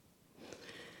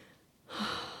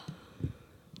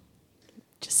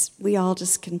we all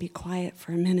just can be quiet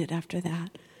for a minute after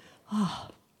that. Oh,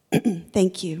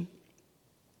 thank you.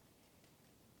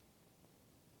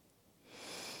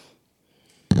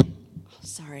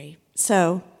 Sorry.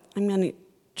 So I'm going to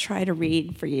try to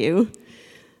read for you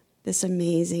this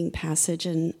amazing passage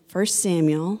in 1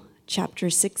 Samuel chapter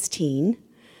 16,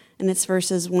 and it's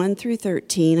verses 1 through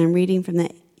 13. I'm reading from the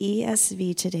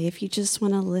ESV today. If you just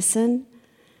want to listen,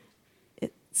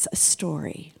 it's a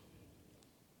story.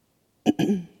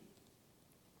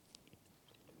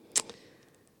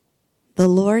 The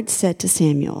Lord said to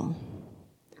Samuel,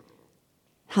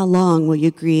 "How long will you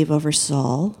grieve over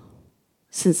Saul,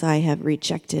 since I have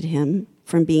rejected him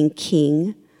from being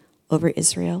king over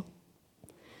Israel?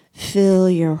 Fill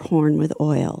your horn with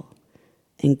oil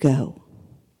and go.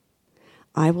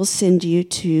 I will send you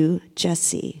to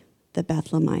Jesse the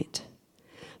Bethlehemite,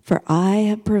 for I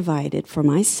have provided for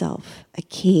myself a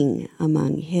king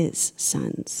among his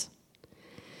sons."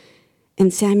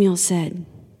 And Samuel said,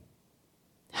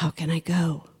 "How can I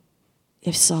go?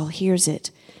 If Saul hears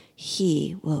it,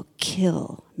 he will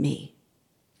kill me."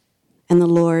 And the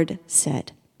Lord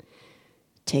said,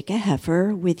 "Take a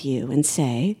heifer with you and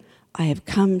say, 'I have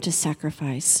come to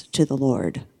sacrifice to the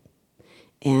Lord,'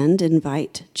 and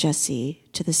invite Jesse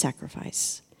to the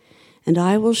sacrifice, and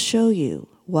I will show you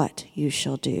what you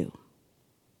shall do.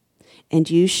 And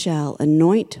you shall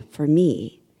anoint for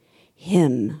me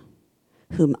him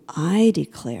whom I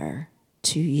declare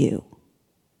to you."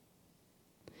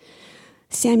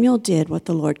 Samuel did what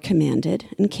the Lord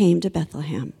commanded and came to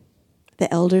Bethlehem.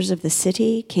 The elders of the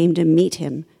city came to meet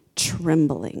him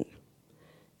trembling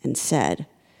and said,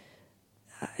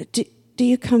 Do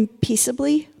you come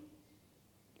peaceably?"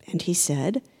 And he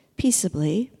said,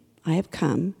 "Peaceably, I have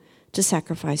come to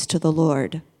sacrifice to the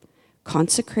Lord.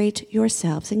 Consecrate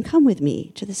yourselves and come with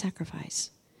me to the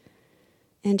sacrifice."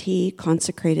 And he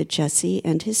consecrated Jesse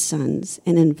and his sons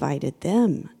and invited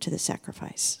them to the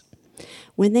sacrifice.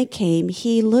 When they came,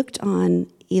 he looked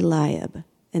on Eliab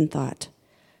and thought,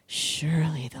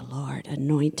 "Surely the Lord's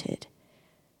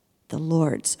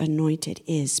anointed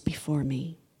is before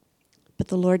me." But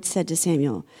the Lord said to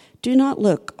Samuel, "Do not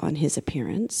look on his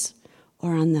appearance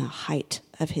or on the height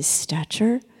of his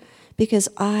stature, because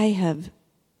I have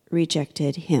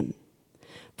rejected him.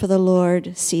 For the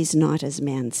Lord sees not as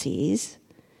man sees.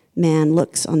 Man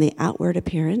looks on the outward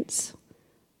appearance,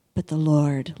 but the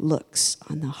Lord looks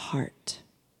on the heart."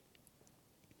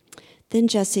 Then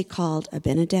Jesse called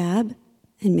Abinadab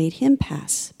and made him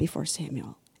pass before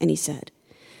Samuel. And he said,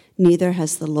 "Neither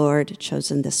has the Lord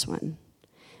chosen this one."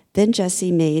 Then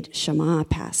Jesse made Shammah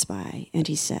pass by, and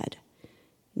he said,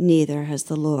 "Neither has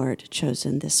the Lord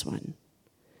chosen this one."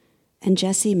 And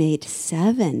Jesse made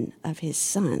 7 of his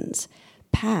sons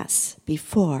pass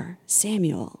before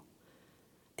Samuel.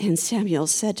 And Samuel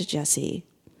said to Jesse,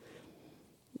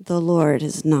 "The Lord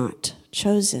has not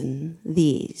chosen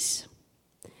these."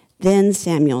 Then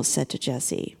Samuel said to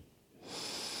Jesse,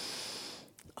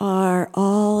 "Are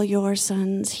all your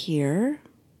sons here?"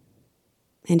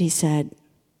 And he said,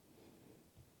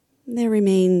 "There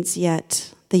remains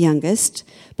yet the youngest,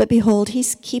 but behold,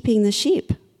 he's keeping the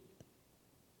sheep."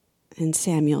 And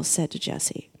Samuel said to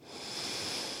Jesse,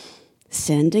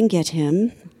 "Send and get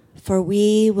him, for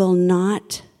we will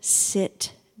not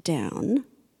sit down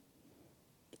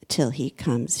till he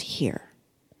comes here."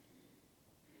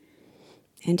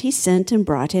 And he sent and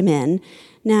brought him in.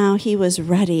 Now he was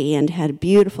ruddy and had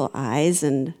beautiful eyes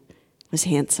and was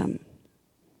handsome.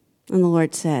 And the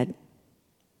Lord said,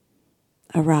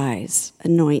 "Arise,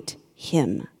 anoint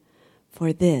him,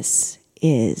 for this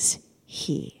is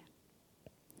he."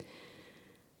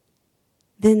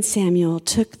 Then Samuel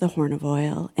took the horn of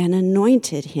oil and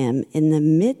anointed him in the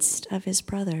midst of his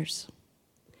brothers.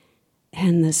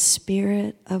 And the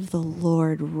Spirit of the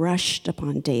Lord rushed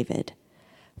upon David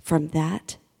from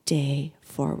that day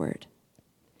forward.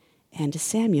 And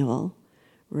Samuel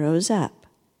rose up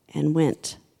and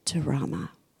went to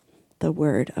Ramah. The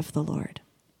word of the Lord.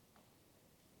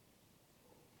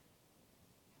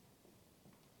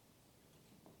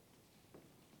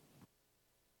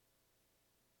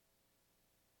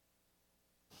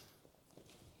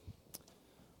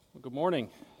 Well, good morning.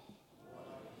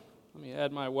 Let me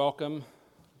add my welcome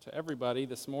to everybody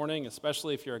this morning,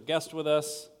 especially if you're a guest with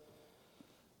us.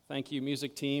 Thank you,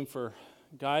 music team, for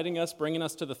guiding us, bringing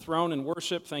us to the throne in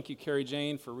worship. Thank you, Carrie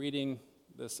Jane, for reading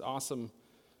this awesome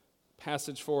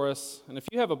passage for us. And if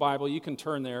you have a Bible, you can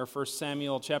turn there, 1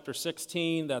 Samuel chapter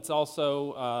 16. That's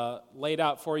also laid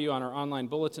out for you on our online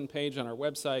bulletin page on our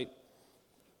website.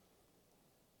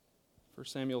 1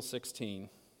 Samuel 16.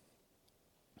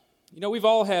 You know, we've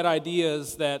all had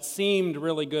ideas that seemed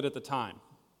really good at the time.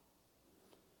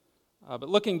 But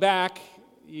looking back,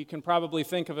 you can probably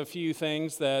think of a few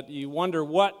things that you wonder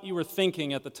what you were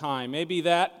thinking at the time. Maybe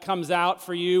that comes out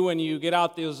for you when you get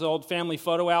out those old family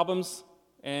photo albums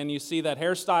and you see that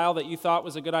hairstyle that you thought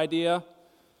was a good idea,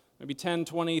 maybe 10,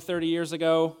 20, 30 years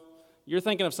ago. You're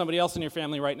thinking of somebody else in your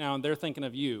family right now, and they're thinking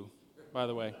of you, by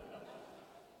the way.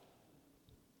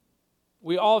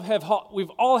 We've all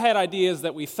had ideas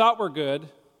that we thought were good.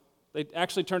 They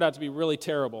actually turned out to be really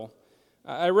terrible.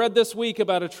 I read this week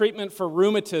about a treatment for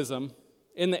rheumatism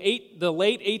in the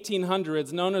late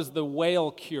 1800s known as the whale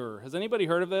cure. Has anybody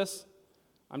heard of this?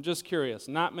 I'm just curious.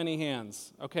 Not many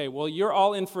hands. Okay, well, you're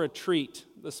all in for a treat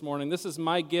this morning. This is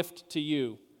my gift to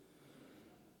you.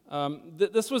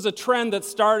 This was a trend that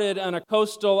started in a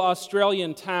coastal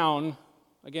Australian town.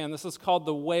 Again, this is called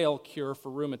the whale cure for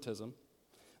rheumatism.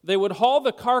 They would haul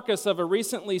the carcass of a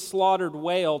recently slaughtered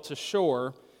whale to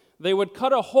shore. They would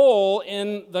cut a hole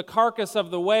in the carcass of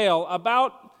the whale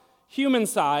about human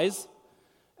size.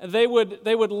 They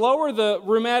would lower the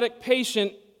rheumatic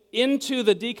patient into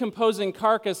the decomposing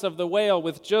carcass of the whale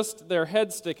with just their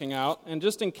head sticking out. And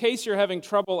just in case you're having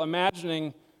trouble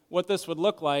imagining what this would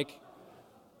look like,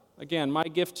 again, my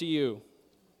gift to you.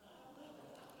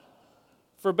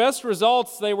 For best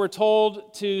results, they were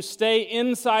told to stay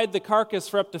inside the carcass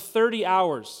for up to 30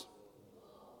 hours.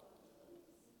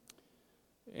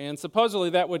 And supposedly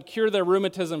that would cure their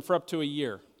rheumatism for up to a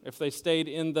year if they stayed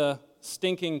in the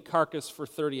stinking carcass for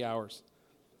 30 hours.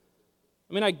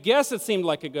 I mean, I guess it seemed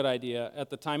like a good idea at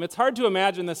the time. It's hard to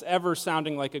imagine this ever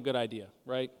sounding like a good idea,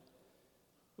 right?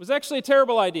 It was actually a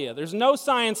terrible idea. There's no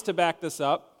science to back this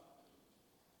up,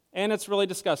 and it's really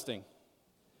disgusting.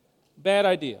 Bad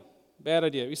idea. Bad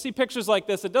idea. You see pictures like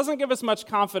this, it doesn't give us much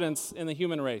confidence in the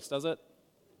human race, does it?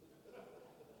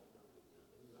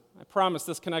 I promise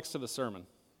this connects to the sermon.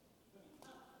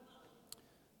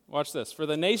 Watch this. For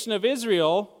the nation of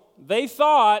Israel, they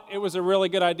thought it was a really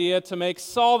good idea to make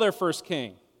Saul their first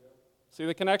king. See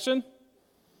the connection?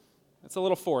 It's a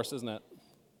little forced, isn't it?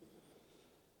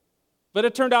 But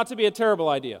it turned out to be a terrible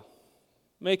idea,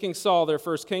 making Saul their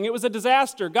first king. It was a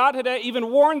disaster. God had even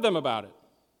warned them about it.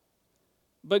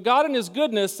 But God in his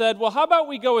goodness said, well, how about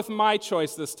we go with my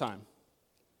choice this time?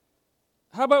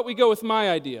 How about we go with my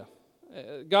idea?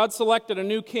 God selected a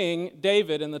new king,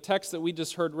 David, in the text that we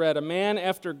just heard read, a man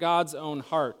after God's own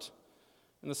heart.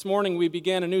 And this morning we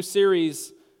began a new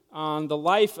series on the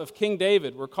life of King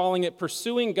David. We're calling it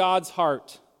Pursuing God's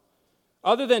Heart.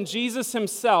 Other than Jesus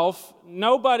himself,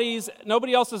 nobody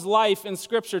else's life in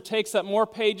Scripture takes up more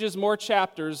pages, more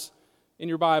chapters in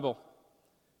your Bible.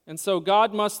 And so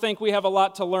God must think we have a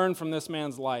lot to learn from this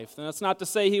man's life. And that's not to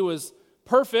say he was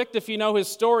perfect. If you know his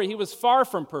story, he was far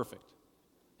from perfect.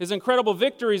 His incredible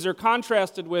victories are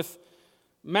contrasted with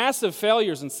massive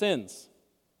failures and sins.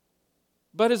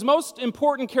 But his most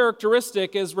important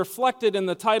characteristic is reflected in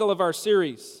the title of our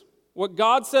series. What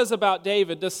God says about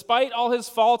David, despite all his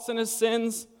faults and his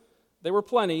sins, there were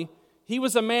plenty, he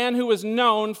was a man who was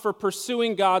known for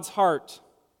pursuing God's heart.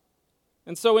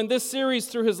 And so in this series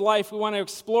through his life, we want to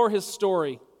explore his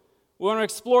story. We want to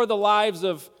explore the lives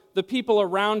of the people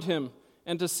around him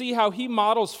and to see how he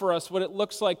models for us what it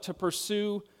looks like to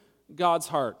pursue God's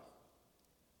heart.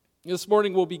 This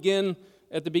morning we'll begin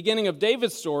at the beginning of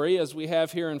David's story, as we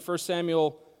have here in 1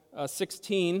 Samuel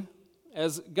 16,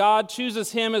 as God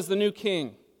chooses him as the new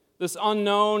king, this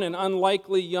unknown and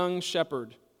unlikely young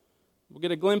shepherd. We'll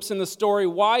get a glimpse in the story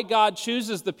why God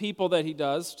chooses the people that he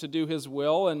does to do his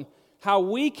will, and how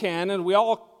we can, and we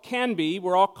all can be,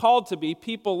 we're all called to be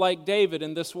people like David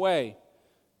in this way,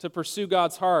 to pursue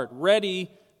God's heart, ready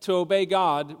to obey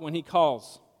God when he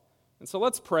calls. And so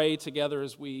let's pray together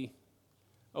as we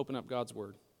open up God's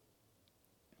word.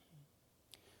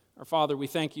 Our Father, we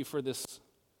thank you for this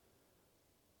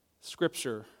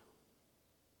scripture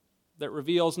that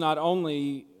reveals not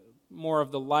only more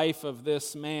of the life of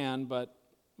this man, but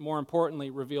more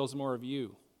importantly, reveals more of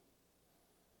you.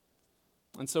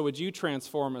 And so would you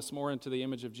transform us more into the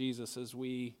image of Jesus as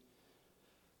we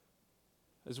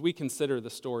consider the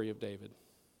story of David.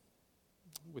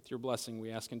 With your blessing, we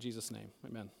ask in Jesus' name.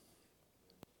 Amen.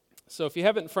 So if you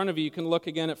have it in front of you, you can look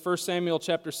again at 1 Samuel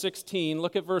chapter 16.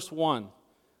 Look at verse 1.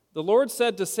 The Lord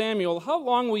said to Samuel, "How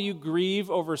long will you grieve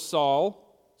over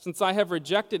Saul, since I have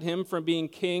rejected him from being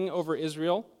king over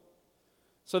Israel?"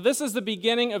 So this is the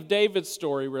beginning of David's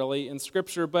story, really, in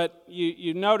Scripture, but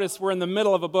you notice we're in the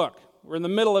middle of a book. We're in the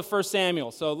middle of 1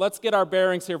 Samuel, so let's get our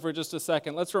bearings here for just a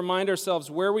second. Let's remind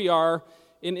ourselves where we are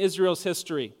in Israel's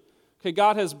history. Okay,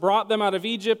 God has brought them out of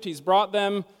Egypt. He's brought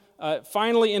them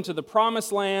finally into the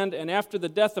Promised Land, and after the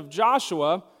death of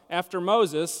Joshua, after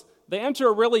Moses, they enter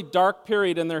a really dark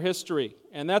period in their history.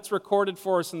 and that's recorded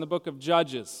for us in the book of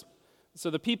Judges. So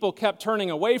the people kept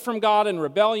turning away from God in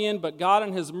rebellion, but God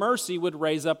in his mercy would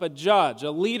raise up a judge,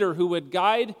 a leader who would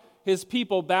guide his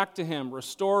people back to him,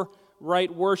 restore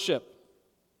right worship.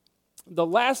 The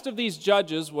last of these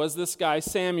judges was this guy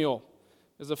Samuel.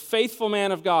 He was a faithful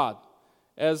man of God.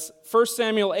 As 1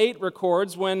 Samuel 8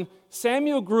 records, when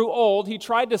Samuel grew old, he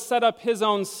tried to set up his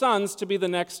own sons to be the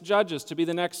next judges, to be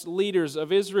the next leaders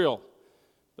of Israel.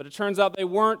 But it turns out they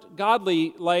weren't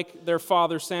godly like their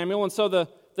father Samuel, and so the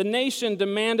nation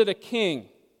demanded a king.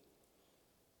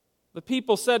 The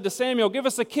people said to Samuel, "Give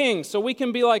us a king so we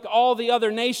can be like all the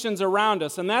other nations around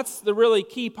us." And that's the really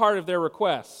key part of their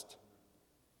request.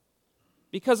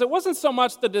 Because it wasn't so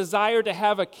much the desire to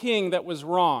have a king that was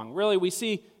wrong. Really, we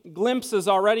see glimpses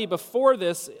already before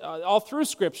this, all through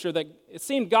Scripture, that it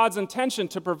seemed God's intention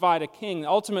to provide a king,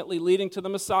 ultimately leading to the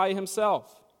Messiah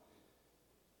himself.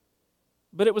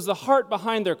 But it was the heart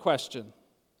behind their question.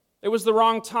 It was the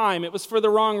wrong time. It was for the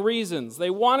wrong reasons. They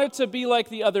wanted to be like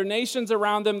the other nations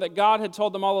around them that God had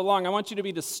told them all along, "I want you to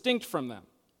be distinct from them."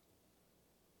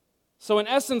 So in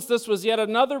essence, this was yet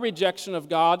another rejection of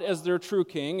God as their true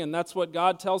king, and that's what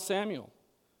God tells Samuel.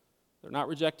 They're not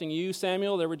rejecting you,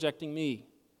 Samuel, they're rejecting me.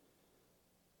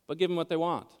 But give them what they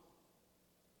want.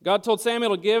 God told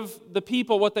Samuel to give the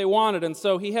people what they wanted, and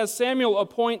so he has Samuel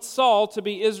appoint Saul to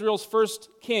be Israel's first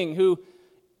king, who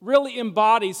really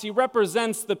embodies, he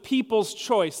represents the people's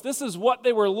choice. This is what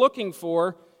they were looking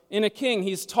for in a king.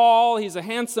 He's tall, he's a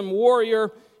handsome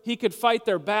warrior, he could fight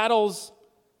their battles,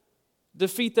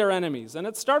 defeat their enemies. And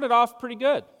it started off pretty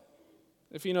good,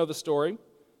 if you know the story.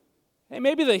 Hey,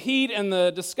 maybe the heat and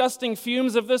the disgusting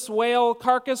fumes of this whale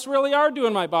carcass really are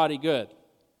doing my body good,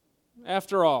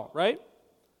 after all, right?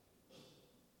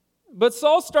 But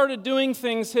Saul started doing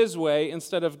things his way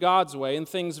instead of God's way, and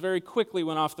things very quickly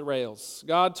went off the rails.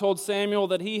 God told Samuel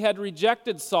that he had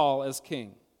rejected Saul as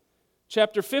king.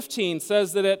 Chapter 15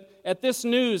 says that at this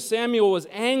news, Samuel was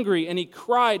angry and he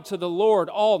cried to the Lord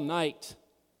all night.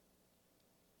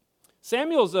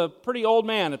 Samuel's a pretty old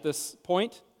man at this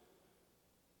point,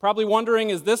 probably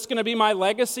wondering, is this going to be my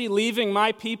legacy, leaving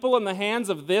my people in the hands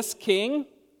of this king?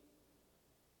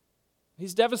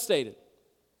 He's devastated.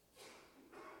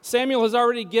 Samuel has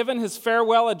already given his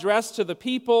farewell address to the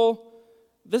people.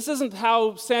 This isn't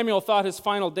how Samuel thought his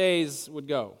final days would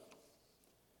go.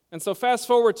 And so fast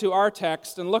forward to our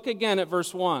text and look again at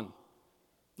verse 1.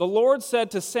 The Lord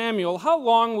said to Samuel, "How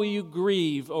long will you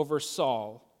grieve over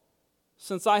Saul,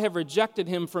 since I have rejected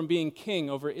him from being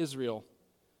king over Israel?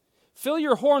 Fill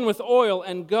your horn with oil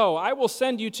and go. I will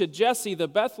send you to Jesse the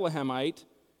Bethlehemite,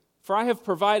 for I have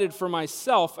provided for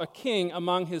myself a king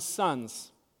among his sons."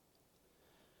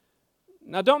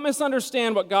 Now, don't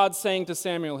misunderstand what God's saying to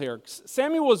Samuel here.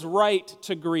 Samuel was right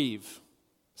to grieve.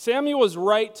 Samuel was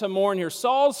right to mourn here.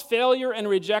 Saul's failure and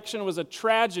rejection was a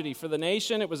tragedy for the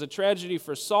nation. It was a tragedy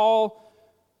for Saul.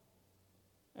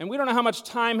 And we don't know how much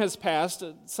time has passed.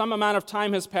 Some amount of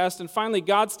time has passed. And finally,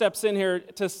 God steps in here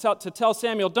to tell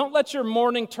Samuel, don't let your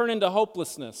mourning turn into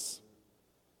hopelessness.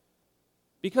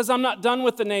 Because I'm not done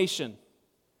with the nation.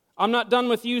 I'm not done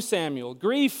with you, Samuel.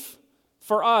 Grief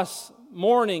for us,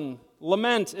 mourning,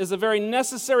 lament is a very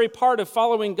necessary part of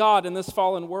following God in this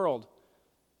fallen world.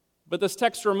 But this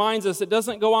text reminds us it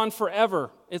doesn't go on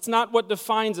forever. It's not what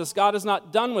defines us. God is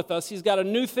not done with us. He's got a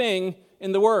new thing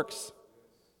in the works.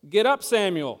 Get up,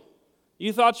 Samuel.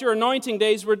 You thought your anointing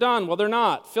days were done. Well, they're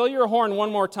not. Fill your horn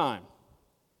one more time.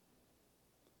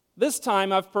 This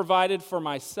time I've provided for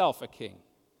myself a king.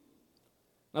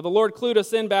 Now the Lord clued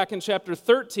us in back in chapter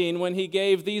 13 when he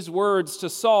gave these words to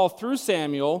Saul through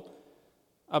Samuel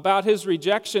about his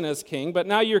rejection as king. But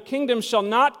now your kingdom shall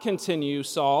not continue,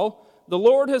 Saul. The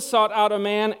Lord has sought out a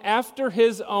man after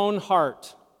his own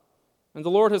heart, and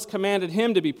the Lord has commanded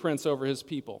him to be prince over his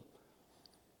people.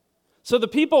 So the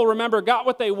people, remember, got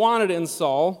what they wanted in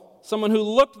Saul, someone who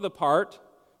looked the part,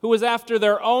 who was after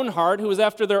their own heart, who was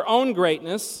after their own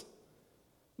greatness.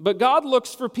 But God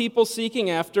looks for people seeking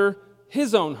after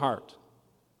his own heart.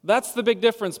 That's the big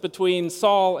difference between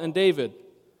Saul and David.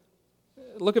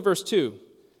 Look at verse 2.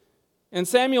 And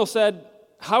Samuel said,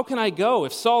 "How can I go?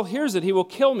 If Saul hears it, he will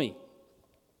kill me."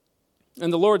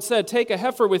 And the Lord said, "Take a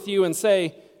heifer with you and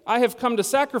say, I have come to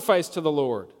sacrifice to the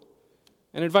Lord.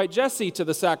 And invite Jesse to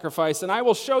the sacrifice, and I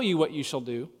will show you what you shall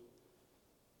do.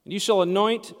 And you shall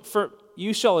anoint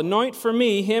for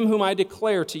me him whom I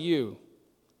declare to you."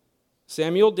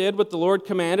 Samuel did what the Lord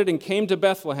commanded and came to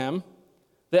Bethlehem.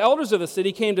 The elders of the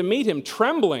city came to meet him,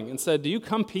 trembling, and said, "Do you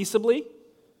come peaceably?"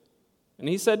 And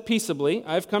he said peaceably,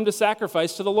 "I have come to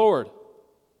sacrifice to the Lord.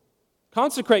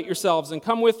 Consecrate yourselves and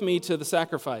come with me to the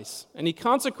sacrifice." And he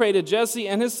consecrated Jesse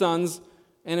and his sons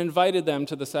and invited them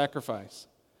to the sacrifice.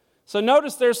 So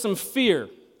notice there's some fear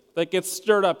that gets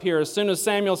stirred up here as soon as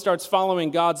Samuel starts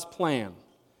following God's plan.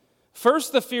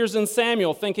 First, the fear's in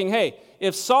Samuel, thinking, hey,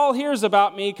 if Saul hears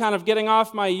about me kind of getting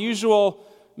off my usual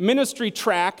ministry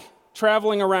track,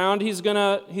 traveling around, he's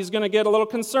gonna get a little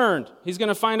concerned. He's going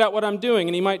to find out what I'm doing,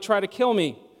 and he might try to kill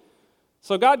me.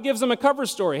 So God gives him a cover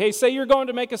story. Hey, say you're going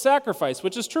to make a sacrifice,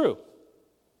 which is true.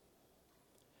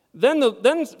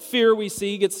 Then fear we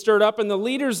see gets stirred up, and the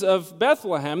leaders of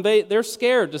Bethlehem, they're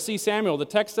scared to see Samuel. The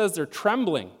text says they're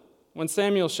trembling when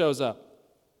Samuel shows up.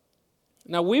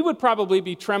 Now, we would probably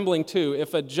be trembling too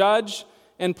if a judge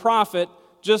and prophet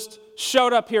just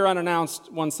showed up here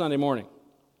unannounced one Sunday morning.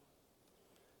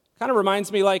 Kind of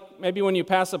reminds me like maybe when you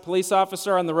pass a police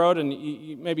officer on the road and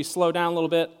you maybe slow down a little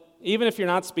bit, even if you're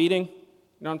not speeding. You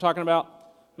know what I'm talking about?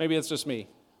 Maybe it's just me.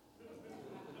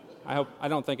 I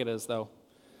don't think it is, though.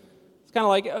 It's kind of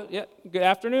like, good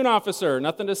afternoon, officer.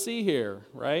 Nothing to see here,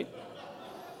 right?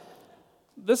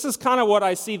 This is kind of what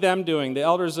I see them doing, the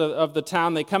elders of the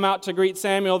town. They come out to greet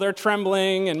Samuel. They're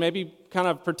trembling and maybe kind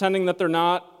of pretending that they're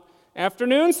not.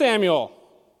 Afternoon, Samuel.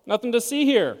 Nothing to see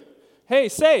here. Hey,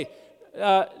 say,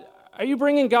 are you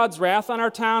bringing God's wrath on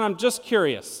our town? I'm just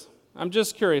curious. I'm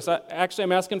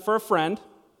asking for a friend.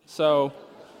 So,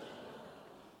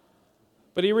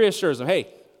 but he reassures them, hey,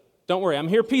 don't worry, I'm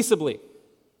here peaceably.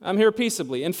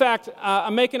 In fact,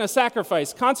 I'm making a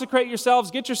sacrifice. Consecrate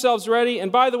yourselves, get yourselves ready.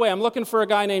 And by the way, I'm looking for a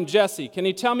guy named Jesse. Can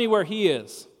you tell me where he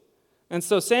is? And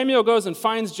so Samuel goes and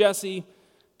finds Jesse,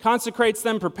 consecrates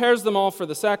them, prepares them all for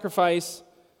the sacrifice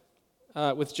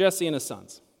with Jesse and his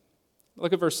sons.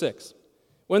 Look at verse 6.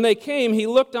 When they came, he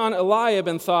looked on Eliab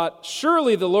and thought,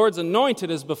 surely the Lord's anointed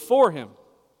is before him.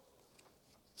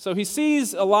 So he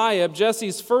sees Eliab,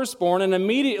 Jesse's firstborn, and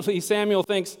immediately Samuel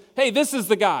thinks, hey, this is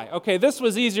the guy. Okay, this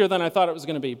was easier than I thought it was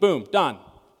going to be. Boom, done.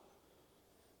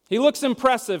 He looks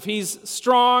impressive. He's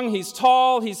strong, he's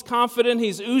tall, he's confident,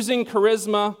 he's oozing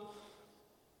charisma.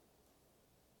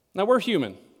 Now, we're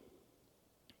human.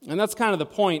 And that's kind of the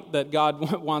point that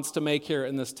God wants to make here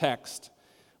in this text.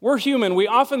 We're human. We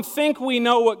often think we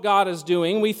know what God is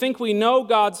doing. We think we know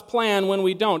God's plan when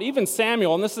we don't. Even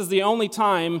Samuel, and this is the only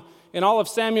time in all of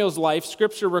Samuel's life,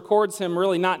 Scripture records him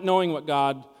really not knowing what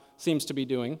God seems to be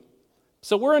doing.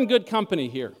 So we're in good company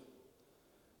here.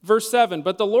 Verse 7,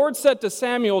 but the Lord said to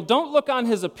Samuel, don't look on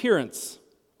his appearance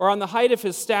or on the height of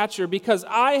his stature, because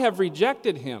I have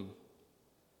rejected him.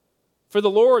 For the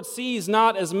Lord sees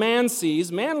not as man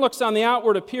sees. Man looks on the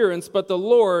outward appearance, but the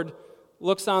Lord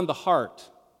looks on the heart.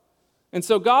 And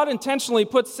so God intentionally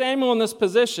puts Samuel in this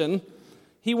position.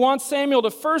 He wants Samuel to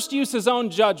first use his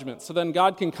own judgment, so then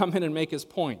God can come in and make his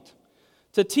point.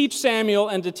 To teach Samuel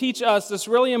and to teach us this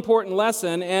really important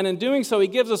lesson, and in doing so, he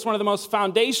gives us one of the most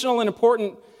foundational and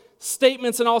important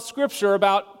statements in all Scripture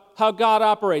about how God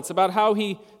operates, about how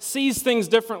he sees things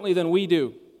differently than we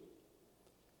do.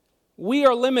 We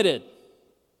are limited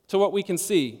to what we can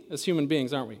see as human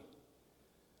beings, aren't we?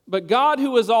 But God,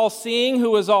 who is all-seeing,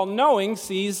 who is all-knowing,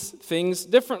 sees things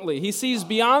differently. He sees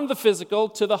beyond the physical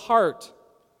to the heart,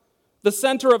 the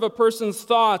center of a person's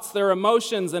thoughts, their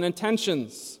emotions and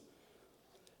intentions.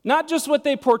 Not just what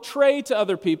they portray to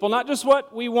other people, not just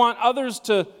what we want others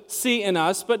to see in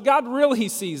us, but God really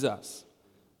sees us.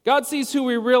 God sees who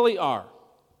we really are.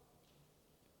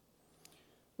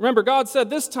 Remember, God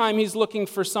said this time he's looking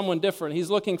for someone different.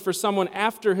 He's looking for someone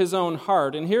after his own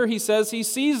heart. And here he says he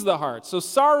sees the heart. So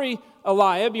sorry,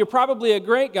 Eliab, you're probably a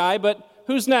great guy, but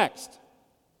who's next?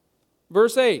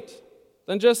 Verse 8.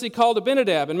 Then Jesse called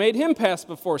Abinadab and made him pass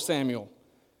before Samuel.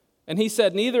 And he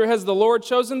said, neither has the Lord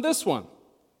chosen this one.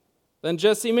 Then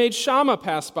Jesse made Shammah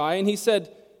pass by, and he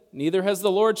said, neither has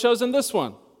the Lord chosen this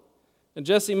one. And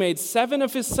Jesse made 7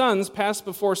 of his sons pass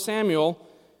before Samuel.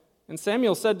 And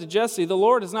Samuel said to Jesse, the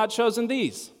Lord has not chosen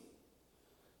these.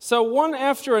 So one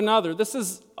after another, this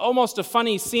is almost a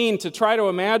funny scene to try to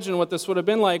imagine what this would have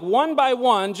been like. One by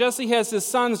one, Jesse has his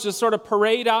sons just sort of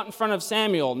parade out in front of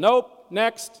Samuel. Nope,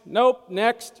 next,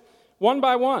 one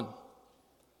by one.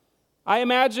 I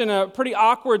imagine a pretty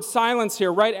awkward silence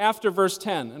here right after verse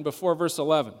 10 and before verse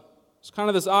 11. It's kind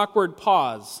of this awkward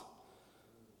pause.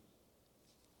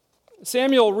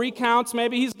 Samuel recounts,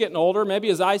 maybe he's getting older, maybe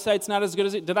his eyesight's not as good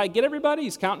as did I get everybody?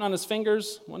 He's counting on his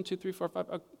fingers. 1, 2, 3, 4, 5.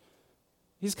 Okay.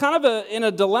 He's kind of in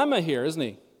a dilemma here, isn't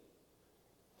he?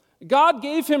 God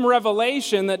gave him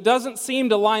revelation that doesn't seem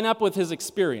to line up with his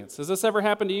experience. Has this ever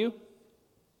happened to you?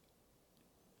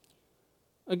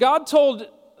 God told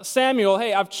Samuel,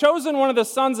 hey, I've chosen one of the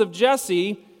sons of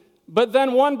Jesse, but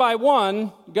then one by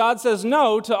one, God says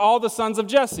no to all the sons of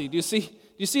Jesse. Do you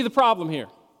see the problem here?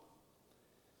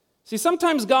 See,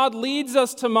 sometimes God leads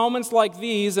us to moments like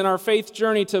these in our faith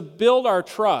journey to build our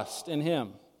trust in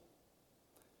Him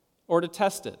or to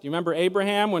test it. You remember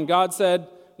Abraham when God said,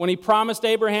 when He promised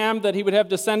Abraham that he would have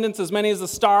descendants as many as the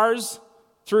stars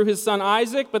through his son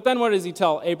Isaac, but then what does He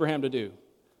tell Abraham to do?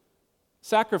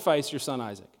 Sacrifice your son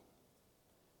Isaac.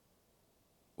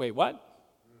 Wait, what?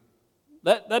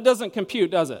 That doesn't compute,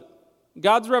 does it?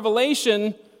 God's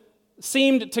revelation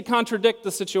seemed to contradict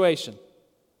the situation.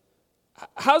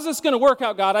 How's this going to work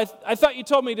out, God? I thought you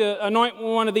told me to anoint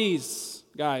one of these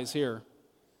guys here.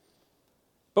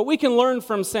 But we can learn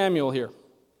from Samuel here.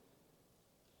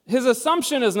 His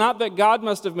assumption is not that God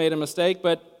must have made a mistake,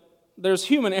 but there's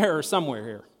human error somewhere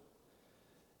here.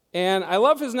 And I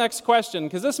love his next question,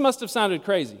 because this must have sounded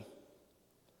crazy.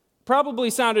 Probably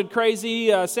sounded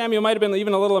crazy. Samuel might have been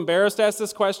even a little embarrassed to ask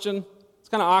this question. It's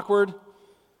kind of awkward.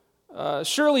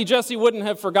 Surely Jesse wouldn't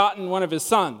have forgotten one of his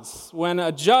sons. When a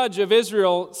judge of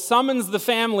Israel summons the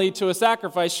family to a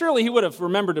sacrifice, surely he would have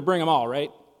remembered to bring them all,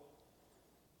 right?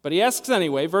 But he asks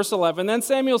anyway, verse 11, Then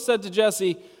Samuel said to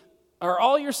Jesse, Are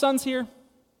all your sons here?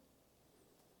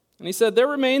 And he said, There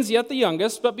remains yet the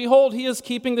youngest, but behold, he is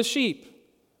keeping the sheep.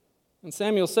 And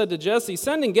Samuel said to Jesse,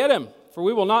 Send and get him, for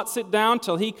we will not sit down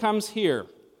till he comes here.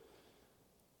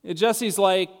 Jesse's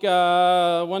like,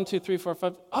 1, 2, 3, 4,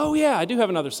 5. Oh, yeah, I do have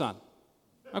another son.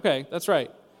 Okay, that's right.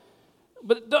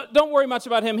 But don't worry much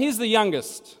about him. He's the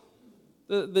youngest.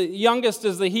 The youngest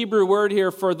is the Hebrew word here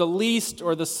for the least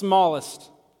or the smallest.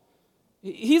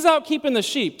 He's out keeping the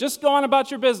sheep. Just go on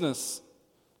about your business,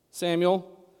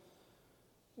 Samuel.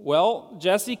 Well,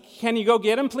 Jesse, can you go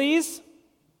get him, please?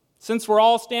 Since we're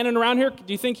all standing around here,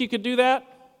 do you think you could do that?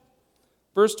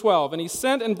 Verse 12, And he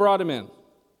sent and brought him in.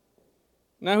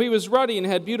 Now he was ruddy and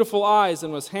had beautiful eyes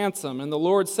and was handsome. And the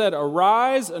Lord said,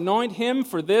 Arise, anoint him,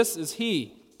 for this is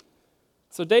he.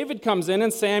 So David comes in,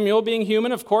 and Samuel, being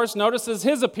human, of course, notices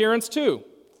his appearance too.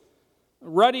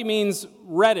 Ruddy means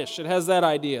reddish. It has that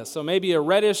idea. So maybe a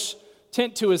reddish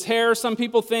tint to his hair, some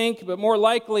people think, but more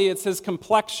likely it's his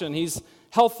complexion. He's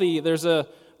healthy. There's a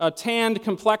tanned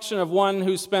complexion of one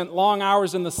who spent long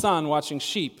hours in the sun watching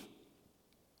sheep.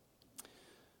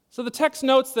 So the text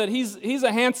notes that he's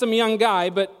a handsome young guy,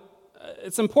 but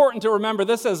it's important to remember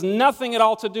this has nothing at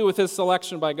all to do with his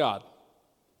selection by God.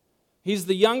 He's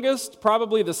the youngest,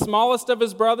 probably the smallest of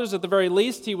his brothers. At the very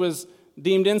least, he was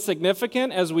deemed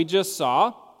insignificant, as we just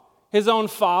saw. His own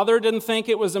father didn't think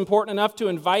it was important enough to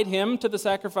invite him to the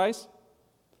sacrifice.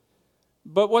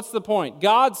 But what's the point?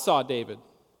 God saw David.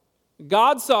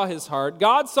 God saw his heart.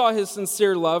 God saw his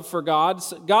sincere love for God.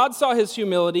 God saw his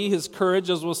humility, his courage,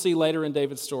 as we'll see later in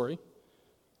David's story.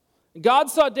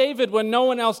 God saw David when no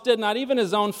one else did, not even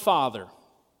his own father.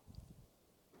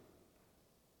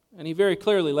 And he very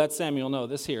clearly let Samuel know,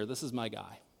 this is my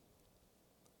guy.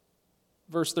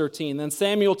 Verse 13, Then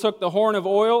Samuel took the horn of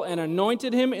oil and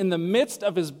anointed him in the midst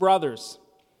of his brothers.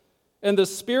 And the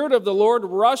Spirit of the Lord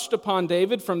rushed upon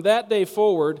David from that day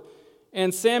forward,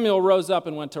 and Samuel rose up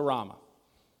and went to Ramah.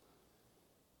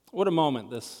 What a moment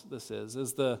this is.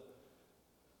 As the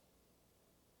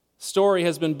story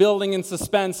has been building in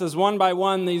suspense, as one by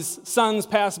one these sons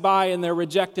pass by and they're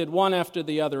rejected one after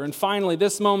the other. And finally,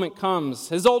 this moment comes.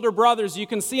 His older brothers, you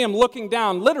can see him looking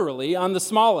down literally on the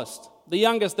smallest, the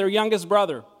youngest, their youngest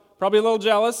brother. Probably a little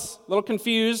jealous, a little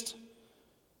confused,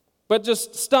 but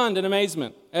just stunned in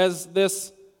amazement as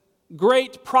this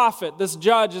great prophet, this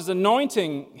judge, is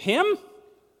anointing him,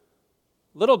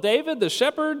 little David, the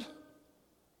shepherd.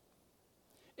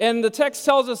 And the text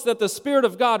tells us that the Spirit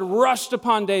of God rushed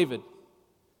upon David.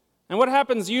 And what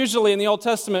happens usually in the Old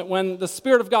Testament when the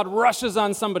Spirit of God rushes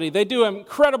on somebody? They do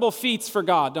incredible feats for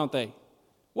God, don't they?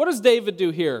 What does David do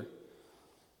here?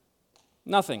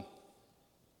 Nothing.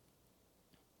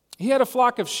 He had a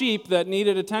flock of sheep that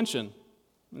needed attention,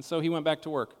 and so he went back to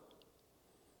work.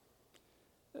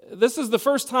 This is the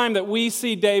first time that we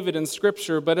see David in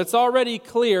Scripture, but it's already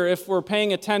clear if we're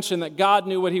paying attention that God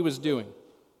knew what he was doing.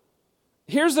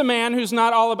 Here's a man who's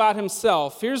not all about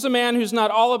himself. Here's a man who's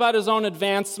not all about his own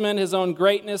advancement, his own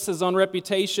greatness, his own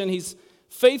reputation. He's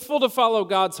faithful to follow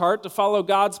God's heart, to follow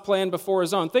God's plan before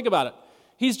his own. Think about it.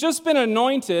 He's just been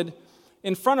anointed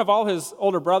in front of all his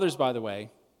older brothers, by the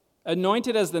way,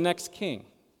 anointed as the next king.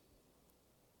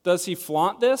 Does he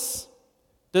flaunt this?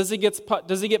 Does he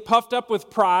get puffed up with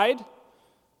pride?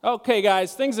 Okay,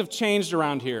 guys, things have changed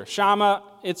around here. Shammah,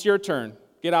 it's your turn.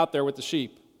 Get out there with the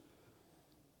sheep.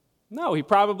 No, he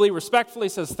probably respectfully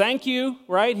says, thank you,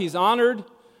 right? He's honored.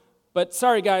 But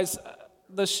sorry, guys,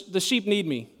 the sheep need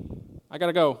me. I got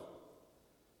to go.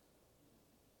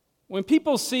 When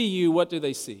people see you, what do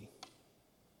they see?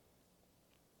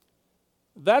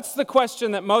 That's the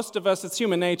question that most of us, it's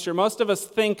human nature, most of us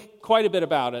think quite a bit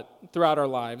about it throughout our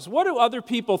lives. What do other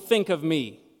people think of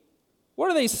me? What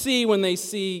do they see when they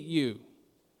see you?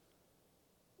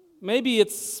 Maybe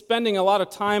it's spending a lot of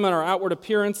time on our outward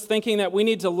appearance, thinking that we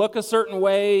need to look a certain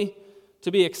way to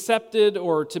be accepted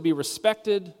or to be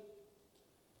respected.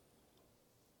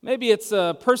 Maybe it's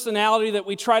a personality that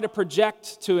we try to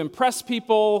project to impress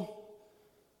people,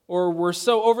 or we're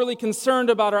so overly concerned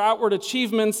about our outward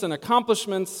achievements and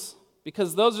accomplishments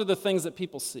because those are the things that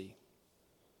people see.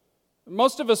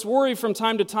 Most of us worry from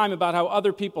time to time about how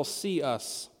other people see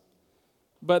us.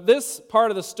 But this part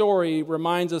of the story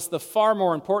reminds us the far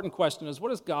more important question is, what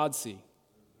does God see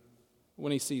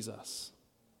when he sees us?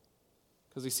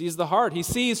 Because he sees the heart. He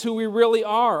sees who we really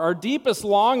are, our deepest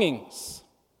longings,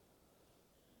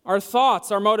 our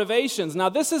thoughts, our motivations. Now,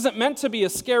 this isn't meant to be a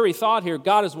scary thought here.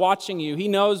 God is watching you. He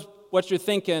knows what you're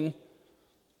thinking.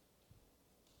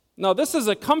 No, this is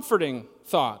a comforting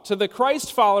thought. To the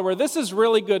Christ follower, this is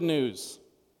really good news.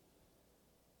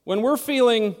 When we're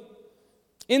feeling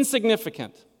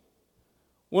insignificant,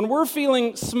 when we're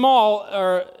feeling small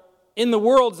or in the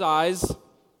world's eyes,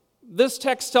 this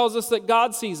text tells us that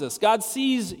God sees us. God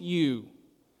sees you.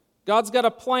 God's got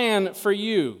a plan for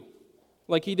you,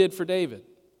 like he did for David.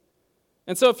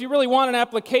 And so if you really want an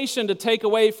application to take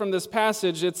away from this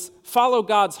passage, it's follow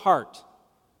God's heart.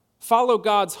 Follow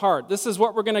God's heart. This is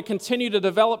what we're going to continue to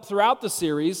develop throughout the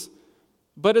series,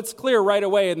 but it's clear right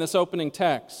away in this opening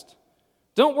text.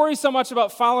 Don't worry so much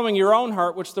about following your own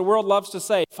heart, which the world loves to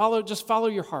say. Just follow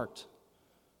your heart.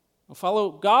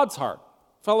 Follow God's heart.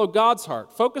 Follow God's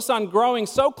heart. Focus on growing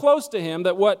so close to him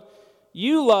that what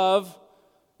you love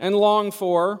and long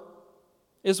for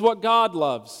is what God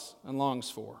loves and longs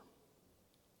for.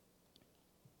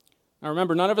 Now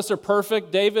remember, none of us are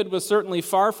perfect. David was certainly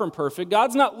far from perfect.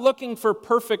 God's not looking for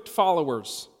perfect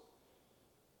followers.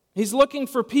 He's looking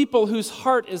for people whose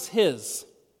heart is his.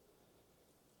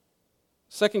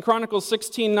 2 Chronicles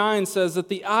 16:9 says that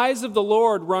the eyes of the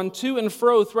Lord run to and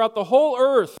fro throughout the whole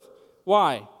earth.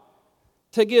 Why?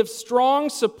 To give strong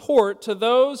support to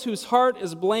those whose heart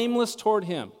is blameless toward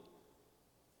him.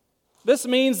 This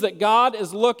means that God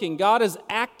is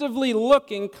actively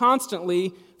looking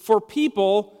constantly for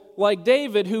people like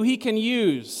David who he can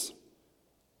use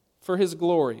for his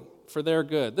glory, for their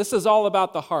good. This is all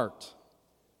about the heart.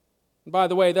 And by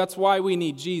the way, that's why we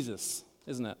need Jesus,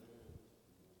 isn't it?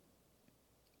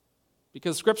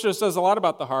 Because Scripture says a lot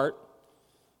about the heart.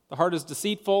 The heart is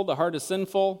deceitful, the heart is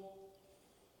sinful.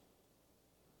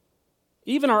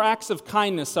 Even our acts of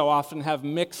kindness so often have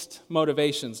mixed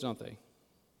motivations, don't they?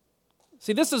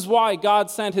 See, this is why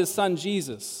God sent his son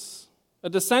Jesus, a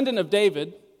descendant of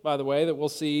David, by the way, that we'll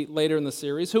see later in the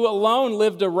series, who alone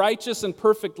lived a righteous and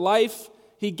perfect life.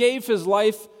 He gave his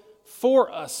life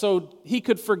for us so he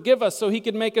could forgive us, so he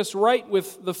could make us right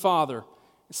with the Father,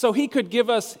 so he could give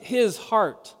us his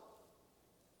heart.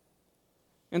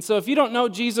 And so if you don't know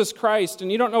Jesus Christ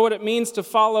and you don't know what it means to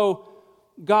follow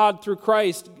God through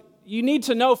Christ, you need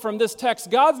to know from this text,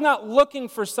 God's not looking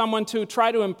for someone to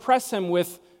try to impress him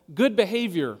with good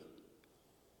behavior.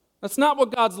 That's not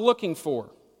what God's looking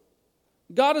for.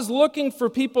 God is looking for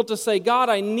people to say, God,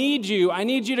 I need you. I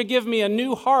need you to give me a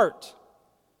new heart,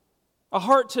 a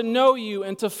heart to know you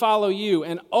and to follow you.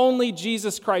 And only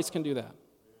Jesus Christ can do that.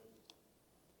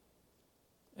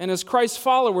 And as Christ's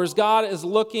followers, God is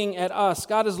looking at us.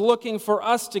 God is looking for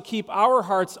us to keep our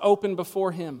hearts open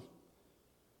before him,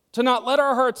 to not let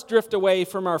our hearts drift away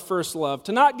from our first love,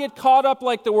 to not get caught up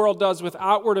like the world does with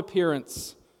outward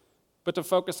appearance, but to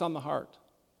focus on the heart.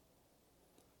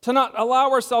 To not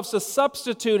allow ourselves to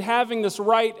substitute having this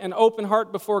right and open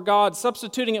heart before God,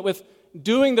 substituting it with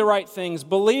doing the right things,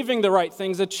 believing the right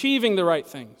things, achieving the right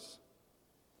things.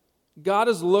 God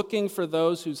is looking for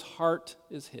those whose heart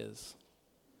is his.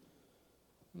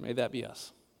 May that be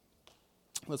us.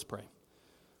 Let's pray.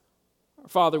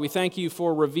 Father, we thank you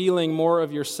for revealing more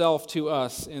of yourself to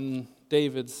us in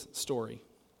David's story.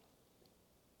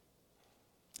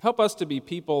 Help us to be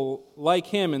people like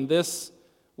him in this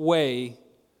way,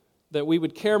 that we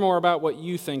would care more about what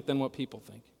you think than what people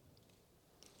think.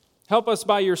 Help us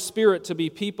by your Spirit to be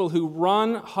people who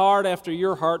run hard after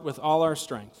your heart with all our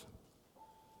strength.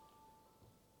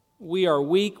 We are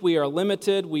weak, we are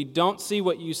limited, we don't see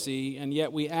what you see, and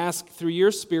yet we ask through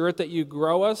your Spirit that you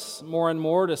grow us more and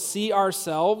more to see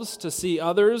ourselves, to see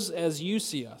others as you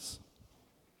see us,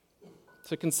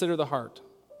 to consider the heart.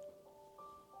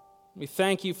 We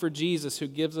thank you for Jesus who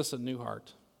gives us a new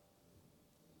heart.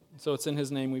 So it's in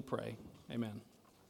his name we pray. Amen.